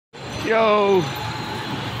Yo,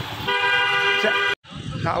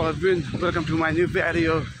 how have been? Welcome to my new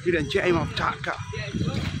video here in Gem of Dhaka.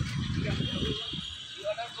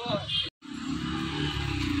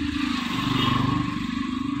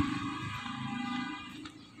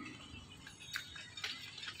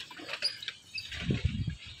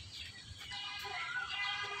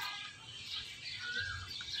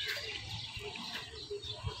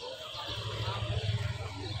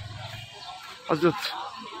 Hazarat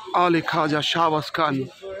Ali Khawja Shahbaz Khan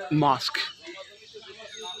Mosque.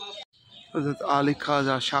 Hazarat Ali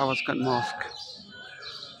Khawja Shahbaz Khan Mosque.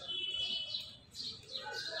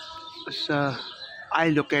 It's eye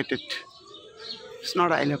located. It's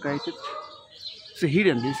not eye located. It's a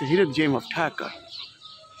hidden gem of Dhaka.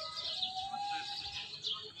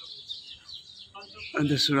 And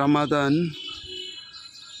this Ramadan,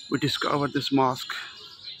 we discovered this mosque.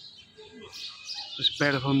 This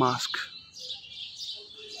beautiful mosque.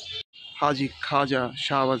 Haji Khawja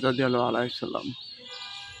Shahbaz alayhi salam.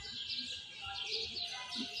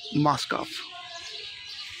 Mosque of.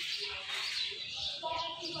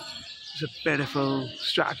 It's a beautiful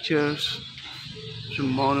structures,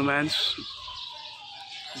 some monuments,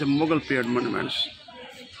 the Mughal period monuments.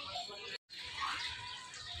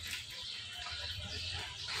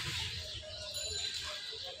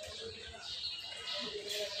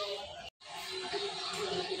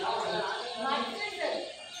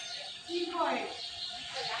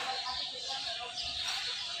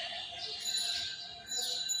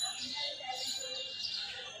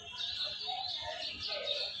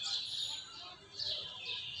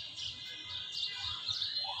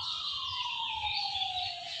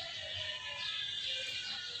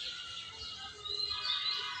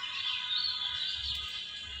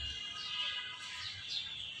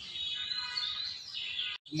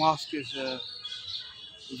 Mosque is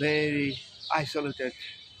very isolated,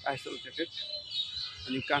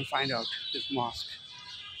 and you can't find out this mosque.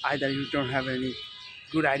 Either you don't have any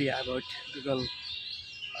good idea about Google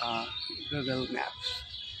Maps.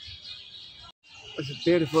 It's a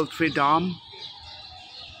beautiful tree dome,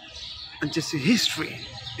 and just a history.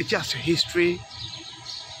 It's just a history,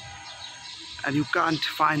 and you can't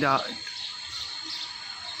find out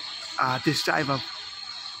this type of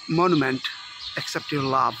monument except your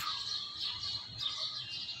love.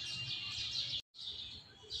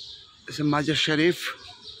 It's a Masjid Sharif.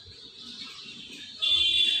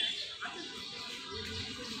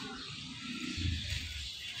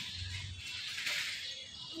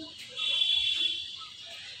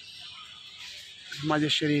 It's Masjid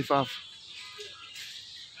Sharif of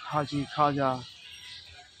Haji Khawja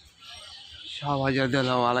Shahbaz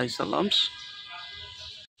alayhi salam.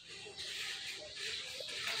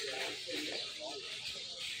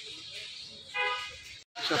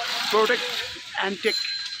 It's a product antique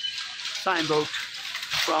signboard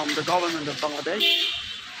from the government of Bangladesh.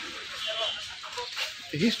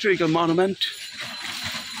 A historical monument.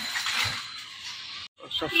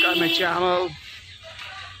 Subscribe my channel,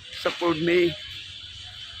 support me,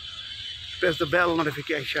 press the bell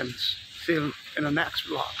notifications. See you in the next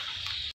vlog.